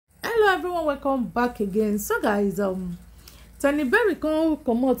Hello everyone, welcome back again. So guys, Tiny Berry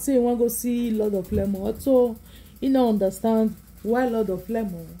come out say want go see Lord of Lemon. So you know understand why Lord of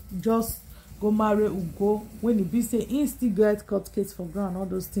Lemon just go marry Ugo when he be say he still get court case for ground, all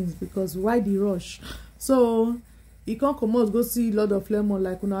those things, because why the rush? So he can't come out go see Lord of Lemon,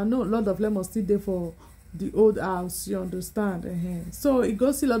 like I know Lord of Lemon still there for the old house, you understand? So he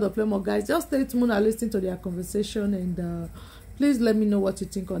go see Lord of Lemon. Guys, just stay tuned and listen to their conversation, and please let me know what you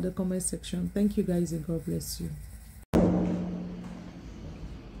think on the comment section. Thank you guys, and God bless you.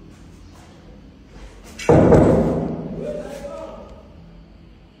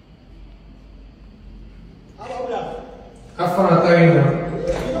 How far are you now?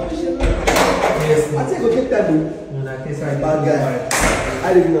 Yes. I think we'll take time. No, I guess I bad guy.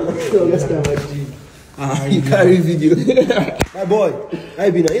 I didn't know. Let's go, my G. You carry video. My boy,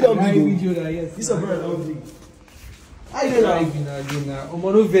 I been you don't video. Yes. This is a brother don't video. I don't know. I'm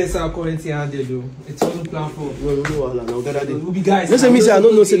no verse our current handle though. It's all plan for. We'll be guys. Listen, me say I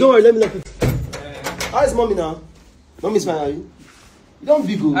don't know. Say don't worry. Let me let it. How is mommy now? Mommy's fine. You don't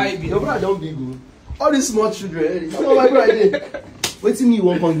be good. Your brother don't be good. All these small children. You know my brother. Wait till me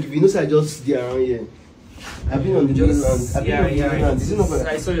one can give you. No, say I just stay around here. I've been on the mainland.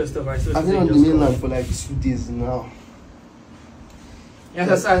 I saw your stuff. I've been on the mainland for like 2 days now. Yeah,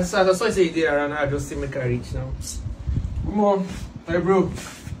 I saw you say you did around. I just see me can reach now. Come on, hey bro.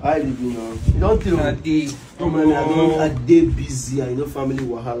 I live now. You don't tell me. I day busy. I know family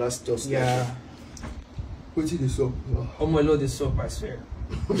wahala stuff. Yeah. What's this up? Oh my lord, this up, I swear.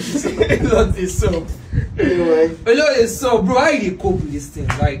 Lord, this up. Anyway. A lot is so, bro. How you cope with this thing?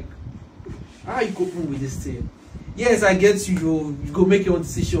 Like, how are you coping with this thing? Yes, I get you. You go make your own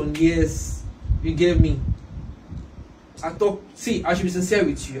decision. Yes, you get me. I thought, see, I should be sincere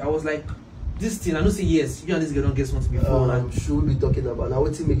with you. I was like, this thing, I don't say yes. You and this girl don't get something before. I'm sure we'll be talking about now.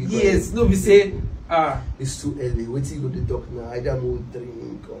 What you make it? Yes, no, we say, it's too early. Wait till you go to talk now. Either more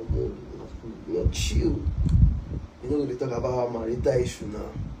drink or more, chill. You know, we talk about our marital issue now.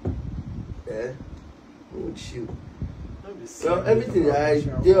 Yeah, more chill. Well, everything I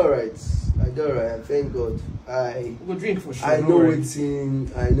did alright. I did alright. Thank God. We'll drink for sure. I know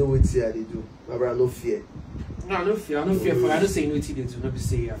waiting. I know waiting. I do. But no fear. No, no fear. No fear. For I don't say no to do. Not be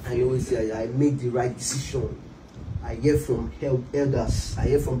say. I know waiting. I make the right decision. I hear from elders. I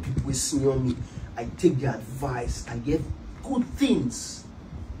hear from people who senior me. I take their advice. I get good things.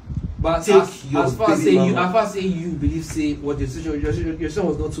 But as far as you believe, say what your son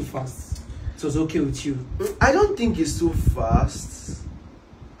was not too fast. So it's okay with you. I don't think it's too fast.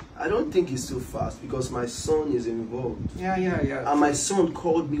 I don't think it's too fast because my son is involved. Yeah. And my son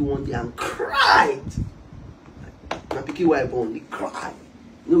called me one day and cried. My picky wife only cried.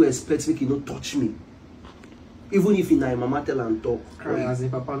 You know, expect me to not touch me. Even if my mama tell and talk. Cry as in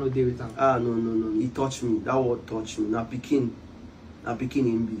Papa no deal with him. No. He touched me. That word touched me. Now picking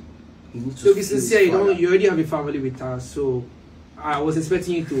him be. He needs to be sincere. You already have a family with her, so I was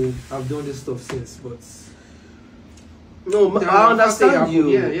expecting you to have done this stuff since, but no, I understand you.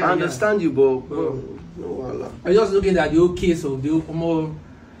 Yeah, I understand you, but no, I'm just looking at the whole case of the more.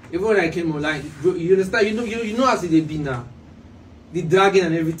 Even when I came online, you understand? You know how they be now, the dragging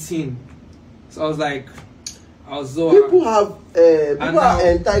and everything. So I was like, people are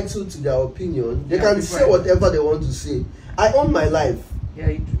entitled to their opinion. They can say whatever they want to say. I own my life.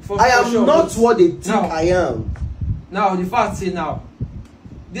 Yeah, I am not what they think I am. Now the fact say now,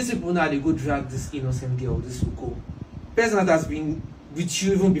 these people now they go drag this innocent girl, this Ugo. Person that has been with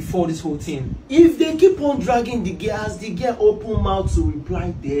you even before this whole thing. If they keep on dragging the girls, they get open mouth to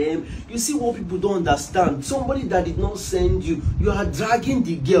reply them. You see what people don't understand. Somebody that did not send you, you are dragging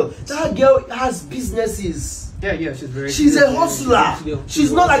the girl. That girl has businesses. Yeah, she's a hustler.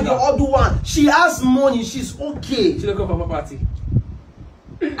 She's not like the other one. She has money. She's okay. She look up for party.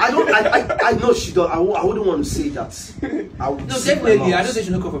 I know she does. I wouldn't want to say that. No, definitely. I don't say she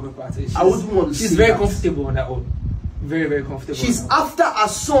look up for party. I wouldn't want to say that. She's very comfortable on that own. Very comfortable. She's after her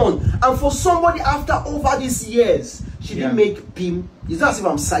son, and for somebody after over these years, she didn't make PIM. It's not as if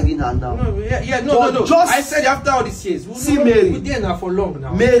I'm siding her now. No. Just I said after all these years. See Mary. We're there now for long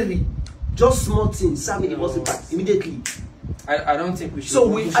now. Mary, just small things. Sammy wasn't back immediately. I don't think we should. So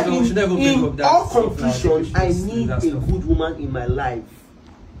we should never bring up that. In all conclusion, I need a good woman in my life.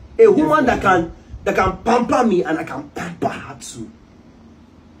 A woman that can pamper me and I can pamper her too.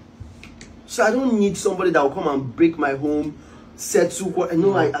 So I don't need somebody that will come and break my home, settle what.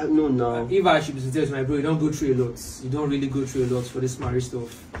 No, I no now. If I should be sincere with my bro, you don't go through a lot. You don't really go through a lot for this marriage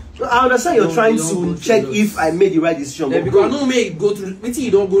stuff. No, I understand you're trying to check if I made the right decision. Yeah, because I don't make go through. Maybe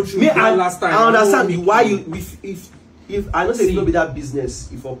you don't go through last time. I understand why you if if I don't say it will be that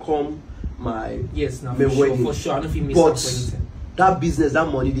business, if I come my yes, now my wedding, for sure. I don't feel miss out for anything. That business, that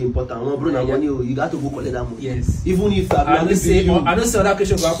money, the important. One bro, money, you got to go collect that money. Yes. Even if I don't say other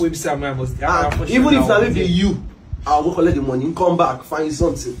question go happen. Even if that be you, I'll go collect the money and come back, find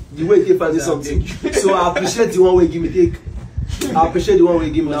something. The way you find something. So I appreciate the one way give me take. I appreciate the one way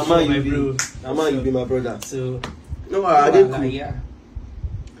give me. Now man, you be my brother. So no, I did cool. Yeah.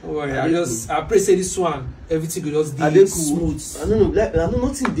 Oh, I appreciate this one. Everything will just be smooth. I don't know. Like, I know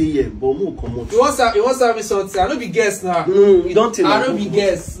nothing there yet, but more come on. You want to have me something? I don't be guest now. No, you don't tell me. I don't be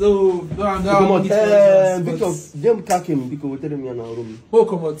guest. No, come on. Because them talking because we tell them you're not room. Oh,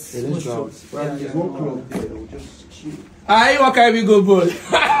 come on. Let's go. There's one club there. We'll just chill. Aye, what can we go ball?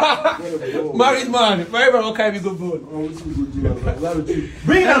 Married man. Married man, what can we go ball?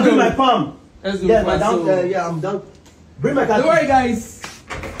 Bring down my palm. Yeah, I'm down. Bring my car. Don't worry, guys.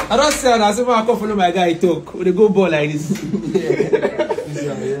 I don't say that. So I come follow my guy talk. We go ball like this.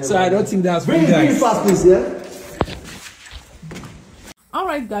 So I don't think that's bring it fast, please. Yeah. All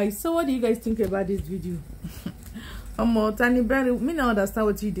right, guys. So what do you guys think about this video? Tani Berry, me not understand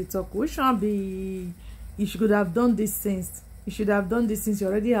what you did talk. Which one be? You should have done this since. You should have done this since you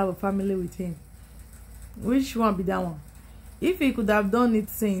already have a family with him. Which one be that one? If he could have done it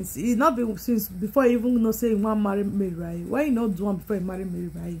since, he not be since before he even know say he want marry Mary Rai. Why he not do one before he marry Mary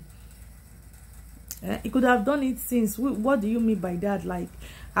Rai? He could have done it since. What do you mean by that? Like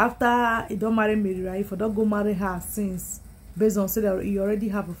after he don't marry Mary Rai, for don't go marry her since, based on say that you already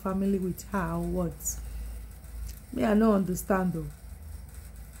have a family with her or what? Me, I don't understand though.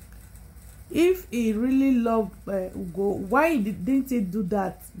 If he really loved Ugo, why didn't he do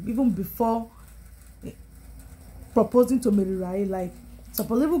that even before proposing to Mary Rai? Like,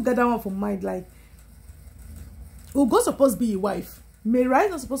 suppose even get that one from mind. Like, Ugo's supposed to be his wife. Mary Rai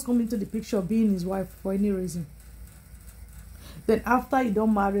is not supposed to come into the picture being his wife for any reason. Then after you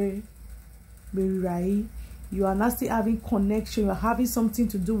don't marry Mary Rai, you are not still having connection. You are having something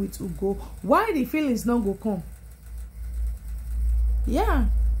to do with Ugo. Why the feelings not go come? Yeah.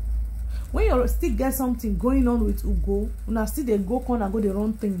 When you still get something going on with Ugo, you still they go on and go the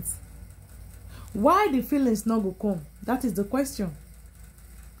wrong things. Why the feelings not go come? That is the question.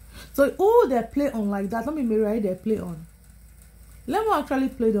 So who they play on like that? Let me Mary Rai they play on. Let me actually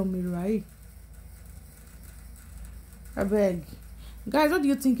play on Mary Rai. I beg. Guys, what do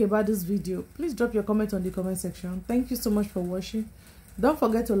you think about this video? Please drop your comment on the comment section. Thank you so much for watching. Don't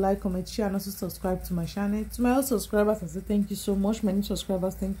forget to like, comment, share, and also subscribe to my channel. To my old subscribers, I say thank you so much. My new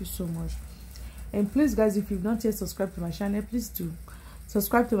subscribers, thank you so much. And please, guys, if you've not yet subscribed to my channel, please do.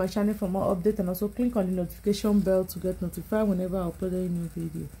 Subscribe to my channel for more updates and also click on the notification bell to get notified whenever I upload a new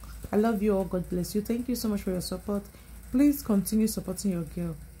video. I love you all. God bless you. Thank you so much for your support. Please continue supporting your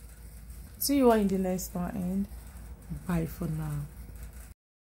girl. See you all in the next one and bye for now.